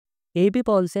AP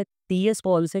POLYCET, TS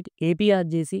POLYCET, AP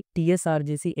RJC, TS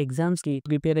RJC ఎగ్జామ్స్‌కి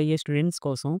prepare అయ్యే students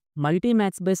కోసం multi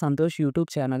maths by Santosh YouTube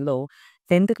ఛానల్‌లో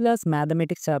 10th class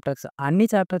mathematics chapters అన్ని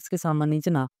చాప్టర్స్‌కి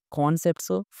సంబంధించిన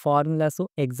కాన్సెప్ట్స్, ఫార్ములాస్,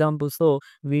 ఎగ్జాంపుల్స్‌తో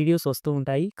వీడియోస్ వస్తూ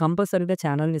ఉంటాయి. కంపల్సరీగా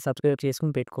ఛానల్‌ని సబ్స్క్రైబ్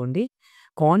చేసుకొని పెట్టుకోండి.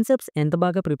 కాన్సెప్ట్స్ ఎంత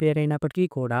బాగా ప్రిపేర్ అయినప్పటికీ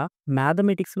కూడా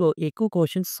మ్యాథమెటిక్స్‌లో ఎక్కువ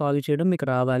క్వెషన్స్ సాల్వ్ చేయడం మీకు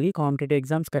రావాలి. కాంపిటేటివ్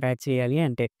ఎగ్జామ్స్ క్రాక్ చేయాలి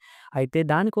అంటే. అయితే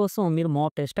దానికోసం మీరు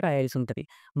మాక్ టెస్ట్ రాయాల్సి ఉంటది.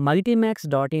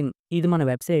 multimax.in ఇది మన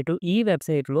వెబ్‌సైటు. ఈ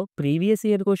వెబ్‌సైట్‌లో ప్రీవియస్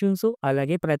ఇయర్ క్వెషన్స్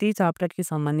అలాగే ప్రతి చాప్టర్‌కి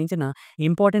సంబంధించిన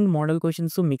ఇంపార్టెంట్ మోడల్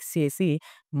క్వెషన్స్ మిక్స్ చేసి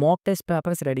మాక్ టెస్ట్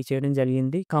పేపర్స్ రెడీ చేయడం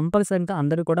జరిగింది. కంపల్సరీగా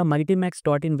అందరూ కూడా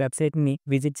multimax.in వెబ్‌సైట్‌ని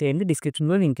విజిట్ చేయండి.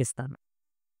 డిస్క్రిప్షన్‌లో లింక్ ఇస్తాను.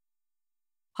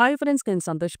 హాయ్ ఫ్రెండ్స్, నేను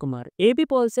Santosh Kumar. AP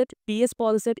POLYCET, TS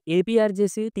POLYCET, AP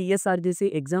RJC, TS RJC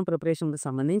exam ప్రిపరేషన్‌కి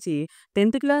సంబంధించి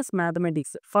 10th class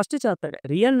mathematics first chapter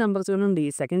real numbers నుండి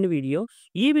సెకండ్ వీడియో.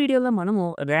 ఈ వీడియోలో మనము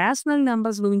రేషనల్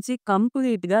నంబర్స్ గురించి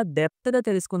కంప్లీట్‌గా డెప్త్‌గా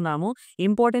తెలుసుకుందాము.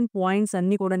 ఇంపార్టెంట్ పాయింట్స్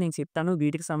అన్నీ కూడా నేను చెప్తాను.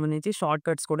 వీటికి సంబంధించి షార్ట్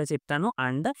కట్స్ కూడా చెప్తాను.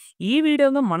 అండ్ ఈ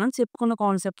వీడియోలో మనం చెప్పుకున్న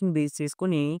కాన్సెప్ట్‌ని బేస్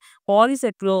చేసుకొని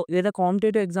పాలిసెట్‌లో లేదా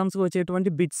కాంపిటేటివ్ ఎగ్జామ్స్‌లో వచ్చేటువంటి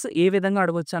బిట్స్ ఏ విధంగా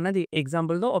అడగొచ్చు అన్నది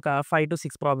ఎగ్జాంపుల్‌తో ఒక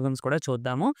 5-6 ప్రాబ్లమ్స్ కూడా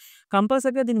చూద్దాము.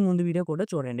 కంపల్సరీగా దీని ముందు వీడియో కూడా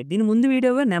చూడండి. దీని ముందు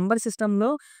వీడియోలో నంబర్ సిస్టమ్‌లో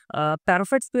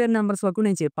పర్ఫెక్ట్ స్క్వేర్ నంబర్స్ వరకు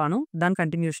నేను చెప్పాను. దాని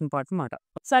కంటిన్యూషన్ పార్ట్ మాట.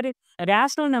 సరే,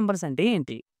 రేషనల్ నంబర్స్ అంటే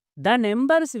ఏంటి? The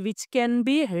numbers which can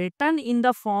be written in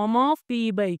the form of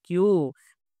p/q.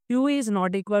 q is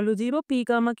not equal to 0, p,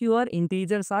 q are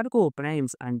integers are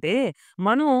coprimes. అంటే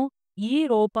మనం ఈ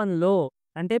రూపంలో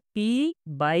అంటే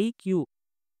p/q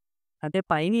అంటే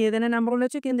పైన ఏదైనా నంబర్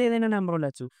ఉండొచ్చు, కింద ఏదైనా నంబర్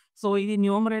ఉండొచ్చు. సో, ఇది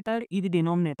న్యూమరేటర్, ఇది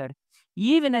డినామినేటర్.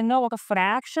 ఈ విధంగా ఒక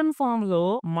ఫ్రాక్షన్ ఫార్మ్‌లో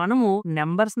మనము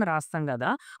నంబర్స్‌ని రాస్తాం గదా!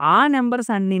 ఆ నంబర్స్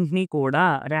అన్నింటిని కూడా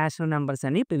రేషనల్ నంబర్స్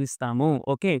అని పిలుస్తాము.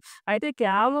 ఓకే. అయితే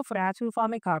కేవలం ఫ్రాక్షన్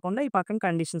ఫార్మే కాకుండా ఈ పక్కన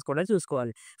కండిషన్స్ కూడా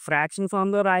చూసుకోవాలి. ఫ్రాక్షన్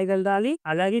ఫార్మ్‌లో రాయగలగాలి.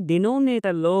 అలాగే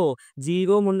డినామినేటర్‌లో 0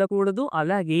 ఉండకూడదు.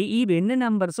 అలాగే ఈ 2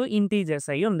 నంబర్స్ ఇంటీజర్స్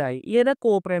అయ్యి ఉండాలి. లేదా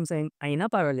కోప్రైమ్స్ అయినా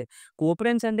పర్వాలేదు.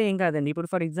 కోప్రైమ్స్ అంటే ఏం కాదండి. ఇప్పుడు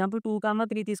ఫర్ ఎగ్జాంపుల్ 2,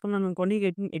 3 తీసుకున్నాం అనుకోండి.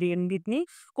 ఈ రెండిటిని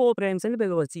కోప్రైమ్స్ అని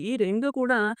పిలవచ్చు. ఈ 2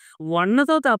 కూడా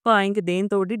 1తో తప్ప ఇంక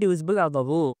దేనితోటి డివిజిబుల్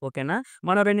అవ్వవు. ఓకేనా?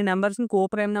 మనం 2 నంబర్స్‌ని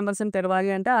కోప్రైమ్ నంబర్స్ అని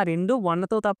తెలవాలి అంటే ఆ 2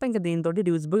 1తో తప్ప ఇంక దేనితోటి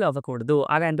డివిజిబుల్ అవ్వకూడదు.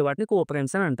 అలాంటి వాటిని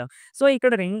కోప్రైమ్స్ అని అంటాం. సో,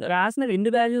 ఇక్కడ రాసిన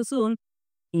 2 వాల్యూస్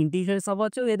ఇంటీజర్స్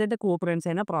అవ్వచ్చు, లేదంటే కోప్రైమ్స్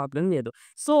అయినా ప్రాబ్లమ్ లేదు.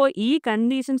 సో, ఈ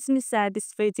కండిషన్స్‌ని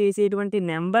సాటిస్ఫై చేసేటువంటి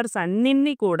నంబర్స్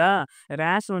అన్నిన్ని కూడా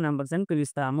రేషనల్ నంబర్స్ అని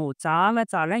పిలుస్తాము. చాలా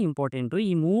చాలా ఇంపార్టెంట్.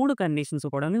 ఈ 3 కండిషన్స్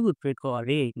కూడా మీరు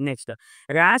గుర్తుపెట్టుకోవాలి. నెక్స్ట్,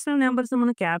 రేషనల్ నంబర్స్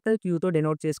మనం క్యాపిటల్ Qతో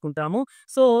డినోట్ చేసుకుంటాము.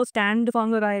 సో, స్టాండర్డ్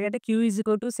ఫార్మ్‌లో రాయాలంటే Q is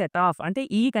equal to set of అంటే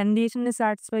ఈ కండిషన్‌ని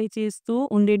సాటిస్ఫై చేస్తూ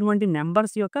ఉండేటువంటి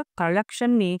నంబర్స్ యొక్క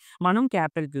కలెక్షన్‌ని మనం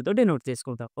క్యాపిటల్ Qతో డినోట్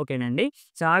చేసుకుంటాం. ఓకేనండి.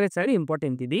 చాలా చాలా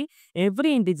ఇంపార్టెంట్ ఇది.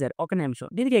 ఎవ్రీ ఇంటిజర్ ఒక నిమిషం.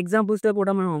 దీనికి ఎగ్జాంపుల్స్‌తో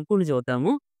కూడా మనం కొన్ని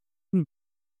చూద్దాము. హ్మ్.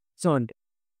 చూడండి.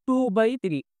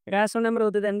 2/3 రేషనల్ నంబర్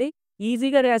అవుతదండి.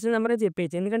 ఈజీగా రేషనల్ నంబరే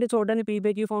చెప్పేయచ్చు. ఎందుకంటే చూడడానికి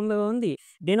p/q ఫార్మ్‌లో ఉంది.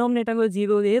 డినామినేటర్‌లో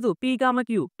 0 లేదు. p, q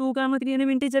 2, 3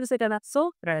 అనేవి ఇంటిజర్సే కదా! So,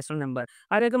 rational number.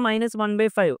 అలాగే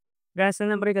 -1/5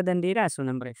 రేషనల్ నంబరే కదండీ! రేషనల్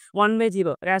నంబరే.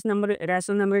 1/0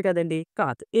 రేషనల్ నంబరే కదండీ!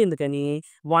 కాదు. ఎందుకని?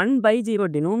 1/0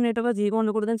 డినామినేటర్‌లో 0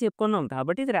 ఉండకూడదని చెప్పుకున్నాం.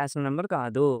 కాబట్టి ఇది రేషనల్ నంబర్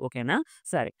కాదు. ఓకేనా?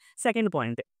 సరే. Second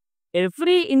point.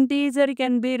 Every integer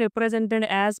can be represented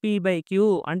as p/q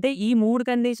అంటే ఈ 3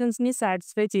 కండిషన్స్‌ని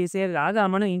సాటిస్ఫై చేసేలాగా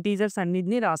మనం ఇంటీజర్స్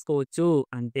అన్నిటిని రాసుకోవచ్చు.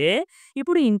 అంటే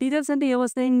ఇప్పుడు ఇంటీజర్స్ అంటే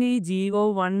ఏమొస్తాయండి? 0,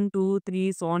 1, 2, 3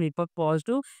 సో ఆన్ ఇటుపక్క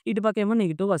పాజిటివ్, ఇటుపక్కేమో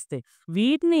నెగెటివ్ వస్తాయి.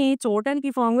 వీటిని చూడటానికి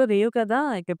ఈ ఫార్మ్‌లో లేవు కదా!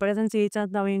 రిప్రజెంట్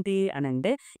చేయొచ్చంటావు ఏంటి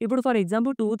అనంటే, ఇప్పుడు ఫర్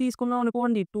ఎగ్జాంపుల్ 2 తీసుకున్నాం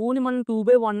అనుకోండి. 2ని మనం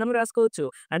 2/1 అని రాసుకోవచ్చు.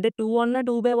 అంటే 2 అన్నా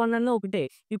 2/1 అన్నా ఒకటే.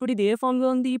 ఇప్పుడు ఇది ఏ ఫార్మ్‌లో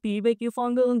ఉంది? p/q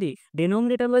ఫార్మ్‌లో ఉంది.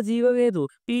 డినామినేటర్‌లో 0 లేదు.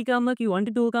 p, q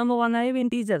అంటే 2, 1 అనేవి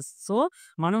ఇంటీజర్స్. సో,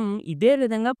 మనం ఇదే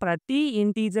విధంగా ప్రతి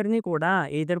ఇంటీజర్‌ని కూడా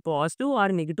ఎయిదర్ పాజిటివ్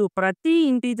ఆర్ నెగెటివ్ ప్రతి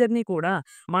ఇంటీజర్‌ని కూడా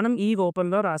మనం ఈ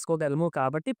రూపంలో రాసుకోగలము.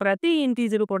 కాబట్టి ప్రతి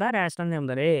ఇంటీజర్ కూడా రేషనల్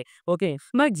నంబరే. ఓకే.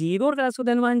 మరి 0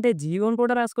 రాసుకోగలమా అంటే 0ని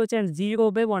కూడా రాసుకోవచ్చండి. 0/1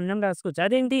 అని రాసుకోవచ్చు.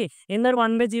 అదేంటి? ఇందాక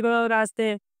 1/0 రాస్తే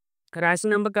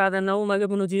రేషనల్ నంబర్ కాదన్నావు. మళ్ళీ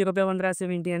ఇప్పుడు నువ్వు 0/1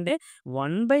 రాసావేంటి అంటే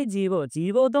 1/0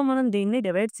 0తో మనం దీన్ని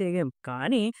డివైడ్ చేయలేం.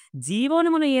 కానీ 0ని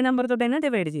మనం ఏ నంబర్‌తోటైనా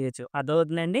డివైడ్ చేయొచ్చు.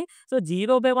 అర్థమవుతుందండి. సో,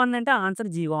 0/1 అంటే ఆన్సర్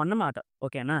 0 అన్నమాట.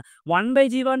 ఓకేనా? 1/0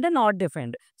 అంటే నాట్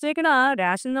డిఫైన్డ్. సో, ఇక్కడ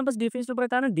రేషనల్ నంబర్స్ డెఫినిషన్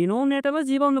ప్రకారం డినామినేటర్‌లో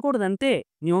 0 ఉండకూడదు అంతే.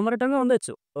 న్యూమరేటర్‌లో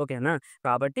ఉండొచ్చు. ఓకేనా?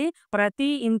 కాబట్టి ప్రతి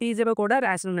ఇంటీజర్ కూడా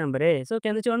రేషనల్ నంబరే. సో,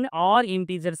 కింద చూడండి all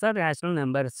integers are rational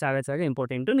numbers చాలా చాలా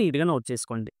ఇంపార్టెంట్. నీట్‌గా నోట్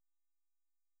చేసుకోండి.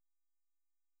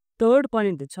 థర్డ్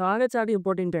పాయింట్ చాలా చాలా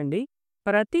ఇంపార్టెంట్ అండి.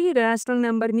 ప్రతి రేషనల్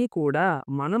నంబర్‌ని కూడా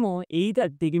మనము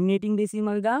either terminating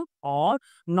డెసిమల్‌గా are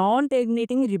non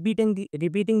terminating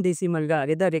repeating డెసిమల్‌గా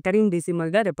లేదా రికరింగ్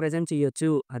డెసిమల్‌గా రిప్రజెంట్ చేయొచ్చు.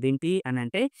 అదేంటి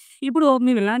అనంటే, ఇప్పుడు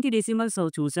మీరు ఇలాంటి డెసిమల్స్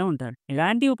చూసే ఉంటారు.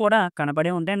 ఇలాంటివి కూడా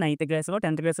కనపడే ఉంటాయి. 9థ్ క్లాస్‌లో,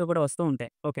 10థ్ క్లాస్‌లో కూడా వస్తూ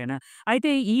ఉంటాయి. ఓకేనా?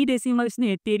 అయితే ఈ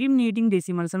డెసిమల్స్‌ని టెర్మినేటింగ్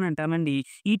డెసిమల్స్ అని అంటామండి.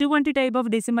 ఇటువంటి type of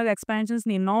decimal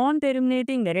ఎక్స్పాన్షన్స్‌ని non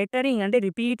terminating, recurring అంటే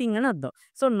రిపీటింగ్ అని అర్థం.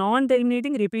 So, non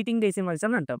terminating, repeating decimals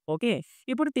అని అంటాం. ఓకే.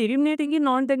 ఇప్పుడు టెర్మినేటింగ్‌కి,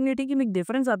 నాన్ టెర్మినేటింగ్‌కి మీకు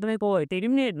డిఫరెన్స్ అర్థమైపోవాలి.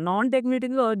 నాన్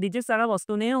టెర్మినేటింగ్‌లో డిజిట్స్ అలా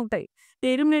వస్తూనే ఉంటాయి.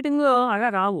 టెర్మినేటింగ్‌లో అలా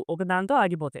రావు. ఒక దాంతో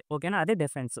ఆగిపోతాయి. ఓకేనా? అదే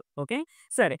డిఫరెన్స్. ఓకే.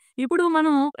 సరే. ఇప్పుడు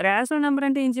మనం రేషనల్ నంబర్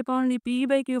అంటే ఏం చెప్పామండి?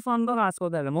 పీ/క్యూ ఫార్మ్‌లో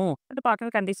రాసుకోగలము. అంటే పక్కన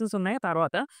కండిషన్స్ ఉన్నాయి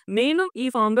తర్వాత. మెయిన్ ఈ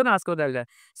ఫార్మ్‌లో రాసుకోగలగాలి.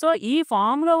 సో, ఈ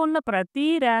ఫార్మ్‌లో ఉన్న ప్రతి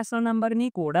రేషనల్ నంబర్‌ని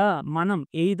కూడా మనం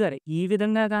ఎయిదర్ ఈ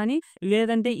విధంగా గాని,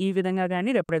 లేదంటే ఈ విధంగా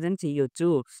గాని రిప్రజెంట్ చేయొచ్చు.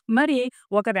 మరి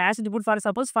ఒక ఇప్పుడు ఫర్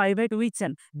సపోజ్ 5/2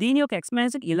 ఇచ్చాను. దీని యొక్క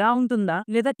ఎక్స్‌పాన్షన్ ఇలా ఉంటుందా?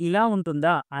 లేదా ఇలా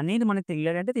ఉంటుందా? అనేది మనకు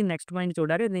తెలియాలంటే దీని నెక్స్ట్ పాయింట్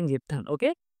చూడాలి. నేను చెప్తాను. ఓకే.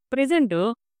 ప్రెజెంట్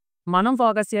మనం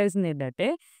ఫోకస్ చేయాల్సిందేంటంటే,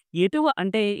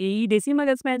 అంటే ఈ డెసిమల్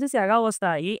ఎక్స్‌పాన్షన్స్ ఎలా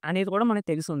వస్తాయి అనేది కూడా మనకు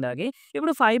తెలిసుండాలి.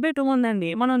 ఇప్పుడు 5/2 ఉందండి.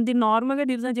 మనం దీన్ని నార్మల్‌గా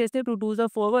డివిజన్ చేస్తే 2 2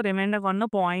 4 రిమైండర్ 1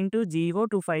 0.0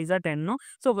 2 5 10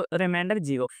 సో, రిమైండర్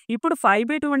 0. ఇప్పుడు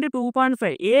 5/2 అంటే 2.5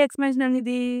 ఏ ఎక్స్‌పాన్షన్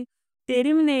అనేది?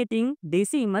 Terminating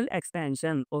decimal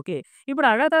expansion. ఓకే. ఇప్పుడు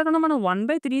అలా కాకుండా మనం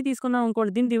 1/3 తీసుకున్నాం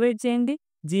అనుకోండి. దీన్ని డివైడ్ చేయండి.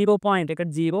 0 పాయింట్ ఇక్కడ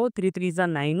 0, 3 3 జా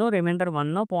 9 రిమైండర్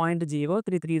 1 0.0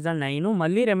 3 3 జా 9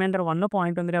 మళ్ళీ రిమైండర్ 1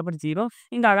 పాయింట్ ఉంది కాబట్టి 0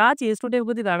 ఇంకా అలా చేసుకుంటే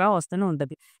పోతే ఇది అలా వస్తూనే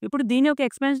ఉంటది. ఇప్పుడు దీని యొక్క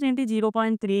ఎక్స్‌పాన్షన్ ఏంటి?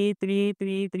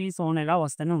 0.3333 సో ఆన్ ఇలా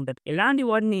వస్తూనే ఉంటది. ఇలాంటి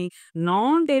వాటిని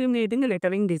నాన్ టెర్మినేటింగ్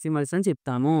రికరింగ్ డెసిమల్స్ అని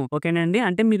చెప్తాము. ఓకేనండి.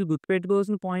 అంటే మీరు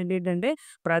గుర్తుపెట్టుకోవాల్సిన పాయింట్ ఏంటంటే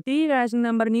ప్రతి రేషనల్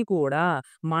నంబర్‌ని కూడా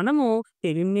మనము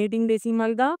terminating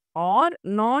డెసిమల్‌గా are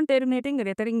non terminating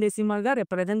recurring డెసిమల్‌గా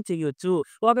represent చేయొచ్చు.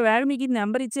 ఒకవేళ మీకు ఈ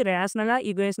నంబర్ ఇచ్చి రేషనలా,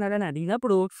 ఇర్రేషనలా అని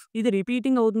అడిగినప్పుడు ఇది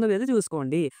రిపీటింగ్ అవుతుందో లేదో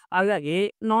చూసుకోండి. అలాగే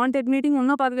నాన్ టెర్మినేటింగ్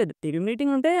ఉన్నా పర్లేదు.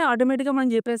 టెర్మినేటింగ్ ఉంటే ఆటోమేటిక్‌గా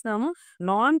మనం చెప్పేస్తాము.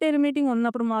 నాన్ టెర్మినేటింగ్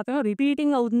ఉన్నప్పుడు మాత్రం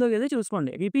రిపీటింగ్ అవుతుందో లేదో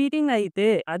చూసుకోండి. రిపీటింగ్ అయితే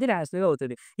అది రేషనల్‌గా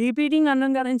అవుతది. రిపీటింగ్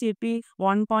అన్నాం కదని చెప్పి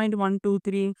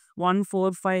 1.123,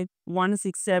 145,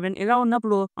 167 ఇలా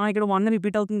ఉన్నప్పుడు ఇక్కడ 1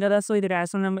 రిపీట్ అవుతుంది కదా! సో, ఇది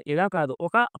రేషనల్ నంబర్ ఇలా కాదు.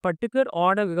 ఒక పర్టిక్యులర్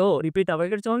ఆర్డర్‌లో రిపీట్ అవ్వాలి.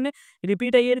 ఇక్కడ చూడండి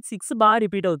రిపీట్ అయ్యేది 6 బాగా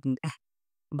రిపీట్ అవుతుంది.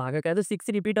 బాగా కాదు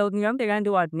 6 రిపీట్ అవుతుంది కాబట్టి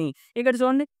ఇలాంటి వాటిని. ఇక్కడ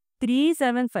చూడండి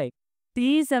 375,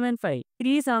 375,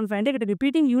 375 అంటే ఇక్కడ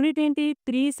రిపీటింగ్ యూనిట్ ఏంటి?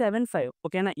 375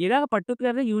 ఓకేనా? ఇలాగ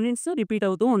పర్టిక్యులర్‌గా యూనిట్స్ రిపీట్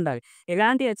అవుతూ ఉండాలి.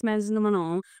 ఇలాంటి ఎక్స్‌పాన్షన్స్‌ని మనం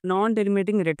non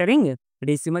terminating recurring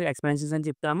decimal expansions అని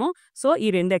చెప్తాము. సో, ఈ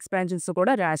 2 ఎక్స్‌పాన్షన్స్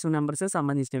కూడా రేషనల్ నంబర్స్‌కి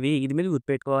సంబంధించినవి. ఇది మీరు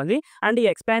గుర్తుపెట్టుకోవాలి. అండ్ ఈ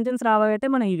ఎక్స్‌పాన్షన్స్ రావాలంటే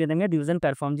మనం ఈ విధంగా డివిజన్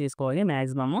పెర్ఫార్మ్ చేసుకోవాలి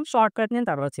మాక్సిమమ్. షార్ట్‌కట్ నేను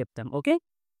తర్వాత చెప్తాను. ఓకే.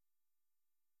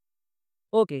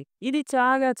 ఓకే. ఇది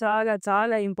చాలా, చాలా,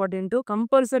 చాలా ఇంపార్టెంటు.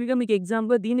 కంపల్సరీగా మీకు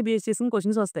ఎగ్జామ్‌లో దీన్ని బేస్ చేసుకొని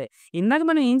క్వెషన్స్ వస్తాయి. ఇందాక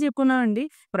మనం ఏం చెప్పుకున్నామండి,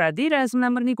 ప్రతి రేషనల్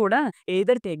నంబర్‌ని కూడా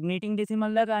ఎయిదర్ టెర్మినేటింగ్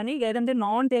డెసిమల్‌గా గాని, లేదంటే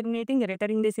నాన్ టెర్మినేటింగ్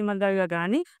రికరింగ్ డెసిమల్‌గా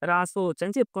గాని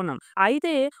రాసుకోవచ్చని చెప్పుకున్నాం.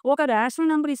 అయితే ఒక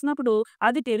రేషనల్ నంబర్ ఇచ్చినప్పుడు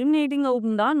అది టెర్మినేటింగ్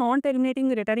అవుతుందా? నాన్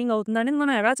టెర్మినేటింగ్ రికరింగ్ అవుతుందా? అనేది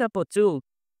మనం ఎలా చెప్పొచ్చు?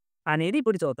 అనేది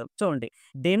ఇప్పుడు చూద్దాం. చూడండి.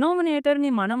 డినోమినేటర్‌ని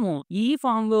మనము ఈ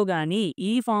ఫార్మ్‌లో గాని,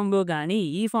 ఈ ఫార్మ్‌లో గాని,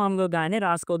 ఈ ఫార్మ్‌లో గాని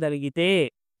రాసుకోగలిగితే,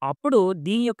 అప్పుడు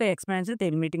దీని యొక్క ఎక్స్‌పాన్షన్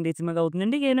టెర్మినేటింగ్ డెసిమల్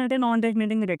అవుతుందండి. లేదంటే నాన్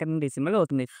టెర్మినేటింగ్ రికరింగ్ డెసిమల్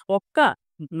అవుతుంది. ఒక్క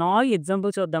 4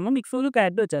 ఎగ్జాంపుల్స్ చూద్దాము. మీకు ఫుల్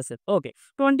క్లారిటీ వచ్చేస్తది. ఓకే.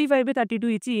 25/32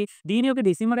 ఇచ్చి దీని యొక్క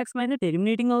డెసిమల్ ఎక్స్‌పాన్షన్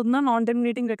టెర్మినేటింగ్ అవుతుందా? నాన్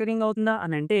టెర్మినేటింగ్ రికరింగ్ అవుతుందా?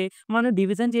 అనంటే మనం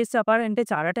డివిజన్ చేసి చెప్పాలంటే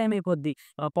చాలా టైం అయిపోద్ది.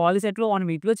 పాలిసెట్‌లో 1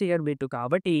 వీక్‌లో చేయరు బిట్టు.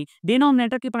 కాబట్టి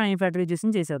డినోమినేటర్‌కి ప్రైమ్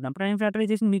ఫ్యాక్టరైజేషన్ చేసేద్దాం. Prime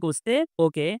factorisation మీకొస్తే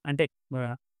okay. అంటే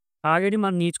ఆహ్, ఆల్రెడీ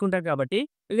మనం నేర్చుకుంటారు కాబట్టి,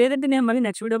 లేదంటే నేను మళ్ళీ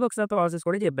నెక్స్ట్ వీడియోలో ఒకసారి ప్రాసెస్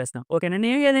కూడా చెప్పేస్తాను. ఓకేనా?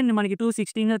 ఏం లేదండి మనకి 2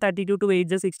 16 32 2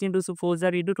 8 16 2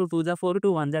 4 8 2 2 4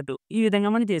 2 1 2 ఈ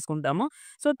విధంగా మనం చేసుకుంటాము.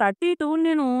 సో, 32ని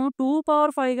నేను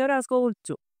 2/5గా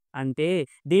రాసుకోవచ్చు. అంటే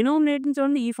డినోమినేటర్‌ని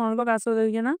చూడండి ఈ ఫార్మ్‌లో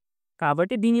రాసుకోగలిగానా?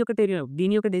 కాబట్టి దీని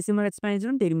యొక్క డెసిమల్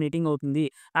ఎక్స్‌పాన్షన్ టెర్మినేటింగ్ అవుతుంది.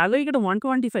 అలాగే ఇక్కడ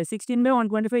 125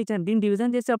 16/125 ఇచ్చాను. దీన్ని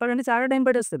డివిజన్ చేసి చెప్పాలంటే చాలా టైం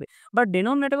పట్టేస్తది. బట్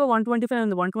డినోమినేటర్‌లో 125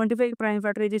 ఉంది. 125కి ప్రైమ్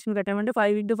ఫ్యాక్టరైజేషన్ కట్టామంటే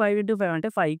 5/5/5 అంటే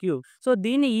 5/3. సో,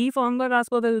 దీన్ని ఈ ఫార్మ్‌లో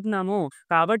రాసుకోగలుగుతున్నాము.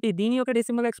 కాబట్టి దీని యొక్క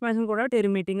డెసిమల్ ఎక్స్‌పాన్షన్ కూడా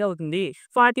టెర్మినేటింగ్ అవుతుంది.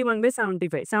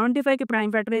 41/75. 75కి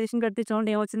ప్రైమ్ ఫ్యాక్టరైజేషన్ కడితే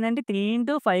చూడండి ఏమొచ్చిందంటే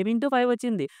 3/5/5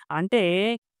 వచ్చింది. అంటే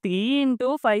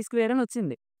 3/5² అని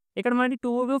వచ్చింది. ఇక్కడ మనకి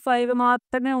 2, 5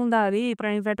 మాత్రమే ఉండాలి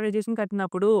ప్రైమ్ ఫ్యాక్టరైజేషన్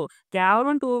కట్టినప్పుడు.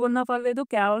 కేవలం 2 ఉన్నా పర్లేదు,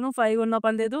 కేవలం 5 ఉన్నా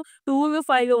పర్లేదు, 2,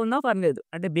 5 ఉన్నా పర్లేదు.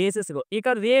 అంటే బేసిస్‌లో. ఇక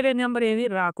వేరే నంబర్ ఏమి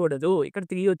రాకూడదు. ఇక్కడ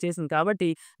 3 వచ్చేసింది కాబట్టి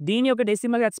దీని యొక్క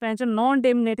decimal expansion non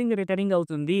terminating recurring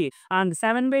అవుతుంది. అండ్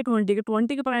 7/20కి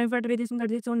 20కి ప్రైమ్ ఫ్యాక్టరైజేషన్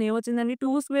కడితే చూడండి ఏమొచ్చిందండి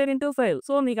 2² 5.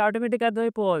 సో, మీకు ఆటోమేటిక్‌గా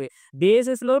అర్థమైపోవాలి.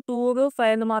 బేసిస్‌లో 2,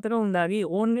 5 మాత్రమే ఉండాలి.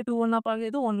 ఓన్లీ 2 ఉన్నా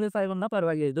పర్లేదు, ఓన్లీ 5 ఉన్నా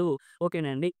పర్వాలేదు.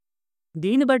 ఓకేనండి.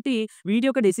 దీన్ని బట్టి వీటి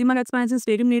యొక్క డెసిమల్ ఎక్స్పాన్షన్స్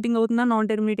టెర్మినేటింగ్ అవుతుందా, నాన్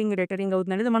టెర్మినేటింగ్, రికరింగ్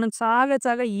అవుతుందా అనేది మనం చాలా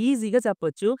చాలా ఈజీగా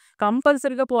చెప్పొచ్చు.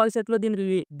 కంపల్సరీగా పాలిసెట్‌లో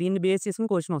దీన్ని బేస్ చేసుకొని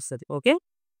క్వెషన్ వస్తది. ఓకే.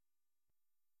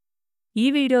 ఈ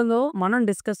వీడియోలో మనం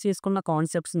డిస్కస్ చేసుకున్న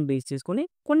కాన్సెప్ట్స్‌ని బేస్ చేసుకొని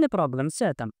కొన్ని ప్రాబ్లమ్స్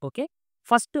చేద్దాం. Okay.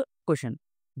 First question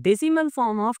decimal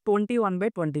form of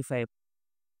 21/25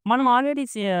 మనం ఆల్రెడీ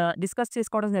డిస్కస్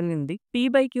చేసుకోవడం జరిగింది.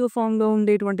 P/Q ఫార్మ్‌లో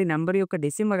ఉండేటువంటి నంబర్ యొక్క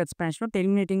డెసిమల్ ఎక్స్పాన్షన్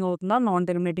టెర్మినేటింగ్ అవుతుందా, నాన్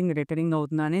టెర్మినేటింగ్, రికరింగ్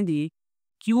అవుతుందా అనేది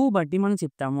క్యూ బట్టి మనం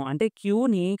చెప్తాము. అంటే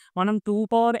క్యూని మనం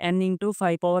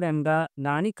 2^n/5^mగా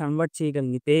గాని కన్వర్ట్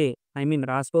చేయగలిగితే,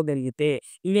 రాసుకోగలిగితే,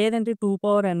 లేదంటే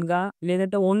 2^nగా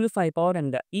లేదంటే ఓన్లీ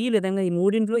 5^nగా ఈ విధంగా ఈ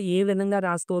మూడింట్లో ఏ విధంగా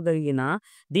రాసుకోగలిగినా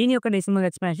దీని యొక్క డెసిమల్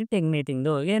ఎక్స్పాన్షన్ టెర్మినేటింగ్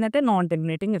లేదంటే నాన్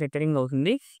టెర్మినేటింగ్, రికరింగ్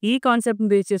అవుతుంది. ఈ కాన్సెప్ట్‌ని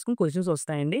బేస్ చేసుకొని క్వెషన్స్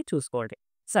వస్తాయండి, చూసుకోండి.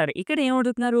 సరే, ఇక్కడ ఏం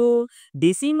అడుగుతున్నారు?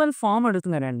 డెసిమల్ ఫార్మ్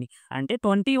అడుగుతున్నారండి. అంటే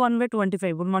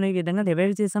 21/25 ఇప్పుడు మనం ఈ విధంగా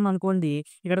డివైడ్ చేసామనుకోండి,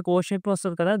 ఇక్కడ కోషెంట్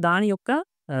వస్తది కదా! దాని యొక్క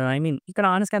ఇక్కడ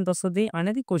ఆన్సర్ ఎంత వస్తది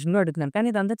అనేది క్వెషన్‌లో అడుగుతున్నాను. కానీ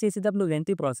ఇదంతా చేసేటప్పుడు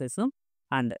లెంతీ ప్రాసెస్.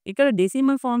 అండ్ ఇక్కడ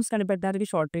డెసిమల్ ఫార్మ్స్ కనిపెట్టడానికి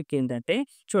షార్ట్ ట్రిక్ ఏంటంటే,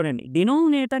 చూడండి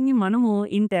డినోమినేటర్‌ని మనము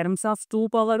ఇన్ టర్మ్స్ ఆఫ్ 2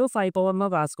 పవర్, 5 పవర్‌లో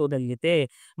రాసుకోగలిగితే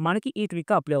మనకి ఈ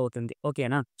ట్రిక్ అప్లై అవుతుంది.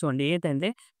 ఓకేనా? చూడండి ఏంటంటే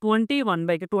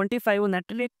 21/25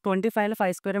 ఉన్నట్లే 25లో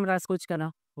 5² రాసుకోవచ్చు కదా!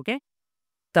 ఓకే.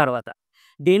 తర్వాత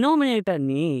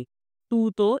డినోమినేటర్‌ని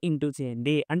 2తో ఇంటూ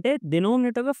చేయండి. అంటే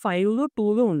డినోమినేటర్‌లో 5,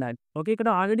 2 ఉండాలి. ఓకే. ఇక్కడ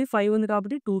ఆల్రెడీ 5 ఉంది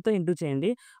కాబట్టి 2తో ఇంటూ చేయండి.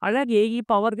 అలాగే ఈ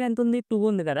పవర్‌గా ఎంతుంది? 2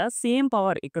 ఉంది కదా! సేమ్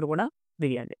పవర్ ఇక్కడ కూడా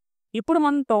వేయాలి. ఇప్పుడు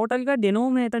మనం టోటల్‌గా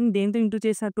డినోమినేటర్‌ని దేనితో ఇంటూ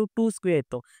చేసినట్టు? 2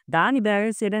 స్క్వేర్‌తో. దాన్ని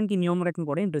బ్యాలెన్స్ చేయడానికి న్యూమరేటర్‌ని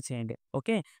కూడా ఇంటూ చేయండి.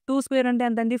 ఓకే. 2 స్క్వేర్ అంటే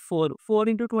ఎంతండి? 4. 4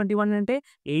 × 21 అంటే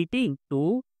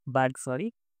 84/5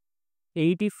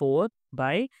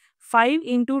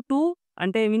 ఇంటూ 2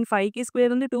 అంటే 5కి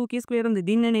స్క్వేర్ ఉంది, 2కి స్క్వేర్ ఉంది.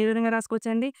 దీన్ని నేను ఏ విధంగా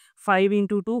రాసుకోవచ్చండి? 5 ×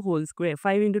 2 హోల్ స్క్వేర్.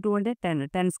 5 × 2 అంటే 10.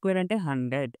 10 స్క్వేర్ అంటే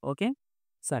 100. ఓకే.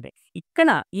 సరే. ఇక్కడ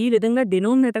ఈ విధంగా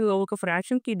డినోమినేటర్‌లో ఒక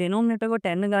ఫ్రాక్షన్‌కి డినోమినేటర్‌లో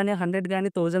 10 గాని, 100 గాని,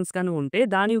 థౌసండ్స్ గాని ఉంటే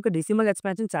దాని యొక్క డెసిమల్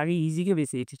ఎక్స్పాన్షన్ చాలా ఈజీగా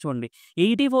వేసేయచ్చు. చూడండి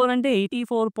 84 అంటే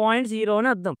 84.0 అని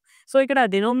అర్థం. సో, ఇక్కడ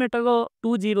డినోమినేటర్‌లో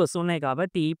 2 జీరోస్ ఉన్నాయి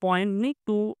కాబట్టి పాయింట్‌ని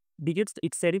 2 డిజిట్స్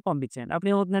ఇటు సైడ్‌కి పంపించేయండి. అప్పుడు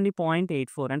ఏమవుతుందండి?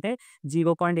 0.84 అంటే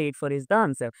 0.84 ఈస్ ద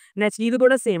ఆన్సర్. నెక్స్ట్ ఇది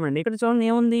కూడా సేమ్ అండి. ఇక్కడ చూడండి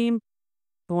ఏముంది?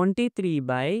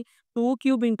 23/2³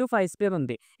 × 5²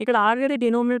 ఉంది. ఇక్కడ ఆల్రెడీ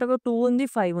డినోమినేటర్‌లో 2 ఉంది,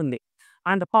 5 ఉంది.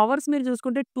 అండ్ పవర్స్ మీరు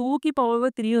చూసుకుంటే 2కి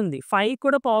పవర్ 3 ఉంది. 5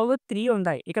 కూడా పవర్ 3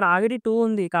 ఉన్నాయి. ఇక్కడ ఆల్రెడీ 2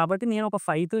 ఉంది. కాబట్టి నేను ఒక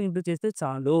 5తో ఇంటూ చేస్తే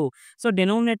చాలు. సో,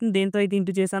 డినోమినేటర్‌ని దేనితో అయితే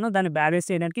ఇంటూ చేశానో దాన్ని బ్యాలెన్స్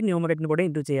చేయడానికి న్యూమరేటర్‌ని కూడా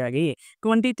ఇంటూ చేయాలి.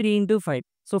 23 × 5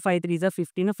 సో, 5 3 జా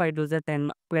 15, 5 2 జా 10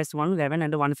 +1 11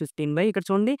 అంటే 115 ఇక్కడ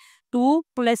చూడండి 2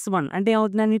 + 1 అంటే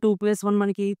ఏమవుతుందండి? 2 + 1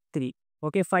 మనకి 3.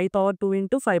 ఓకే. 5 పవర్ 2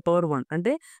 × 5 పవర్ 1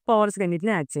 అంటే పవర్స్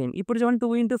రెండిటిని యాడ్ చేయండి. ఇప్పుడు చూడండి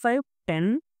 2 × 5 10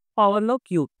 పవర్‌లో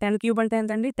క్యూబ్. 10 క్యూబ్ అంటే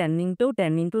ఎంతండి? 10 ×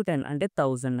 10 × 10 అంటే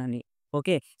 1000 అని.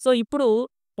 ఓకే. సో, ఇప్పుడు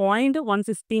పాయింట్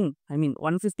 115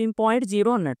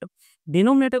 అన్నట్టు.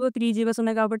 డినోమినేటర్‌లో 3 జీరోస్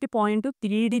ఉన్నాయి కాబట్టి పాయింట్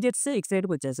 3 డిజిట్స్ ఇటు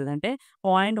సైడ్‌కి వచ్చేస్తది. అంటే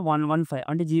 0.115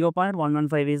 అంటే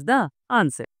 0.115 ఈస్ ద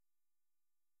ఆన్సర్.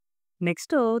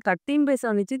 నెక్స్ట్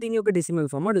 13/7 ఇచ్చి దీని యొక్క డెసిమల్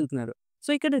ఫార్మ్ అడుగుతున్నారు. సో,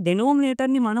 ఇక్కడ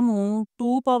డినోమినేటర్‌ని మనము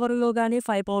 2 పవర్‌లో గాని,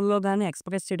 5 పవర్‌లో గాని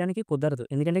ఎక్స్‌ప్రెస్ చేయడానికి కుదరదు.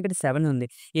 ఎందుకంటే ఇక్కడ 7 ఉంది.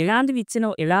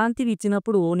 ఇలాంటివి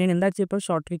ఇచ్చినప్పుడు నేను ఇందాక చెప్పిన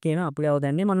షార్ట్ ట్రిక్ ఏమి అప్లై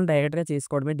అవ్వదండి. మనం డైరెక్ట్‌గా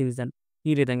చేసుకోవడమే డివిజన్.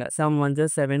 ఈ విధంగా 7 1 జా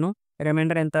 7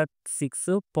 రిమైండర్ ఎంత?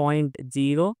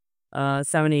 6.0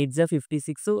 7 8 జా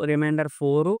 56 రిమైండర్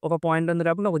 4 ఒక పాయింట్ ఉంది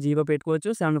కాబట్టి ఒక 0 పెట్టుకోవచ్చు.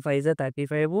 7 5 జా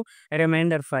 35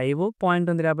 రిమైండర్ 5 పాయింట్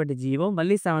ఉంది కాబట్టి 0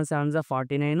 మళ్ళీ 7 7 జా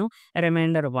 49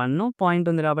 రిమైండర్ 1 పాయింట్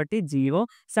ఉంది కాబట్టి 0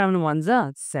 7 1 జా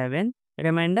 7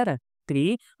 రిమైండర్ 3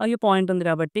 అలాగే పాయింట్ ఉంది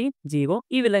కాబట్టి 0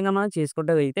 ఈ విధంగా మనం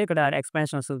చేసుకుంటూ వెళ్తే ఇక్కడ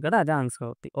ఎక్స్పాన్షన్ వస్తది కదా! అదే ఆన్సర్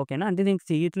అవుద్ది. ఓకేనా? అంటే నేను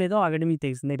చేయట్లేదు ఆల్రెడీ మీకు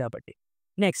తెలిసిందే కాబట్టి.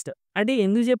 నెక్స్ట్ అంటే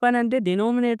ఎందుకు చెప్పానంటే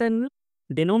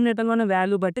డినోమినేటర్‌లో ఉన్న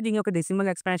వాల్యూ బట్టి దీని యొక్క డెసిమల్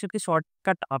ఎక్స్పాన్షన్‌కి షార్ట్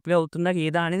కట్ అప్లై అవుతుందా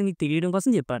లేదా అనేది మీకు తెలియడం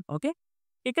కోసం చెప్పాను. ఓకే.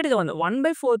 ఇక్కడ చూడండి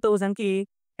 1/4000కి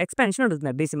ఎక్స్పాన్షన్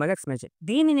అడుగుతున్నారు డెసిమల్ ఎక్స్పాన్షన్.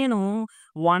 దీన్ని నేను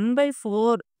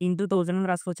 1/4 × 1000 అని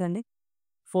రాసుకోవచ్చండి.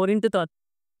 4 ×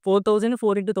 4000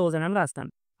 4 × 1000 అని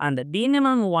రాస్తాను. అండ్ దీన్ని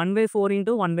మనం 1/4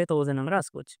 × 1/1000 అని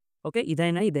రాసుకోవచ్చు. ఓకే.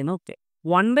 ఇదైనా ఓకే.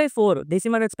 1/4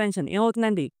 డెసిమల్ ఎక్స్పాన్షన్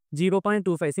ఏమవుతుందండి?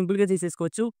 0.25 సింపుల్‌గా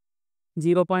చేసేసుకోవచ్చు.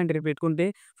 0.3 పెట్టుకుంటే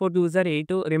 4 2 జా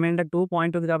 8 రిమైండర్ 2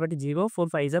 పాయింట్ ఉంది కాబట్టి 0 4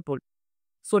 5 జా 12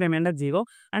 సో, రిమైండర్ 0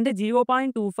 అంటే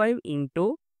 0.25 ×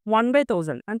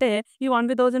 1/1000 అంటే ఈ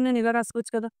 1/1000 నేను ఇలా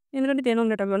రాసుకోవచ్చు కదా! ఎందుకంటే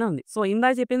డినోమినేటర్‌లోనే ఉంది. సో,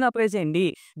 ఇందాక చెప్పింది అప్లై చేయండి.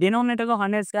 డినోమినేటర్‌లో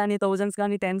హండ్రెడ్స్ గాని, థౌసండ్స్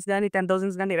గాని, టెన్స్ గాని,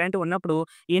 10,000s గాని ఇలాంటివి ఉన్నప్పుడు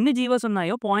ఎన్ని జీరోస్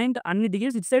ఉన్నాయో పాయింట్ అన్ని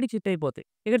డిజిట్స్ ఇటు సైడ్‌కి షిఫ్ట్ అయిపోతాయి.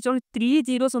 ఇక్కడ చూడండి 3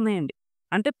 జీరోస్ ఉన్నాయండి.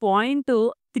 అంటే పాయింట్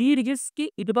 3 డిజిట్స్‌కి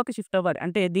ఇటుపక్క షిఫ్ట్ అవ్వాలి.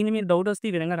 అంటే దీని మీద డౌట్ వస్తే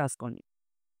ఈ విధంగా రాసుకోండి.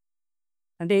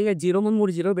 అంటే ఇక 0 ముందు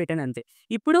 3 జీరోలు పెట్టాను అంతే.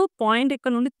 ఇప్పుడు పాయింట్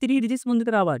ఇక్కడ నుండి 3 డిజిట్స్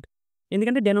ముందుకు రావాలి.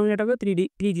 ఎందుకంటే డెనోమినేటర్‌లో 3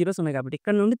 జీరోస్ ఉన్నాయి కాబట్టి.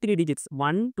 ఇక్కడ నుండి 3 డిజిట్స్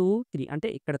 1, 2, 3 అంటే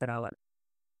ఇక్కడికి రావాలి.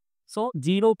 So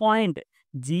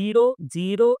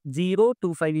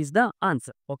 0.00025 is the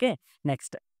answer. Okay.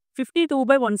 Next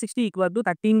 52/160 equal to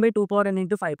 13/2 power n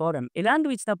into 5 power m.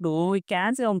 ఇలాంటివి ఇచ్చినప్పుడు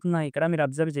క్యాన్సిల్ అవుతున్నాయి ఇక్కడ మీరు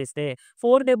అబ్జర్వ్ చేస్తే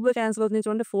 4 డబ్ల్యూ క్యాన్సిల్ అవుతుంది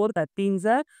చూడండి. 4 13s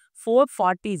are 4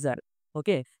 40s are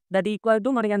okay. That equal to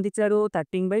మనకి ఎంత ఇచ్చారు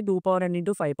 13/2 power n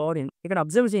into 5 power n. ఇక్కడ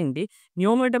అబ్జర్వ్ చేయండి.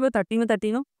 న్యూమరేటర్‌లో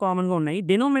 13 కామన్‌గా ఉన్నాయి.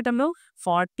 డినోమినేటర్‌లో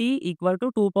 40 equal to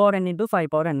 2 power n into 5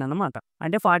 power n అన్నమాట.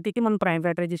 అంటే 40కి మనం ప్రైమ్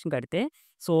ఫ్యాక్టరైజేషన్ కడితే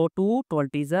so 2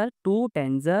 20s are 2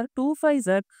 10s are 2 5s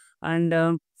are and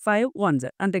 5 1s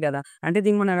are అంతే కదా. అంటే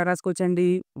దీన్ని మనం ఎలా రాసుకోవచ్చండి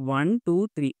 1 2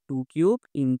 3 2 క్యూబ్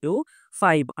ఇంటూ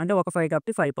 5 అంటే ఒక 5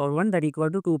 కాబట్టి 5 power 1 that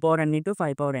equal to 2 power n into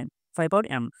 5 power n 5 power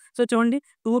m. So చూడండి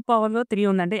 2 పవర్‌లో 3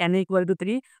 ఉందంటే n equal to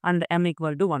 3 and m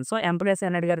equal to 1. So m plus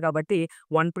n అడిగారు కాబట్టి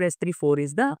 1 + 3 4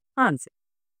 ఈస్ ద ఆన్సర్.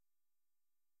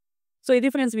 సో ఇది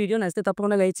ఫ్రెండ్స్ వీడియో నచ్చితే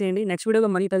తప్పకుండా లైక్ చేయండి. నెక్స్ట్ వీడియోలో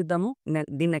మళ్ళీ కలుద్దాము.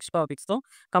 దీని నెక్స్ట్ టాపిక్స్‌తో.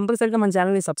 కంపల్సరీగా మన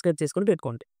ఛానెల్‌ని సబ్స్క్రైబ్ చేసుకొని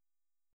పెట్టుకోండి.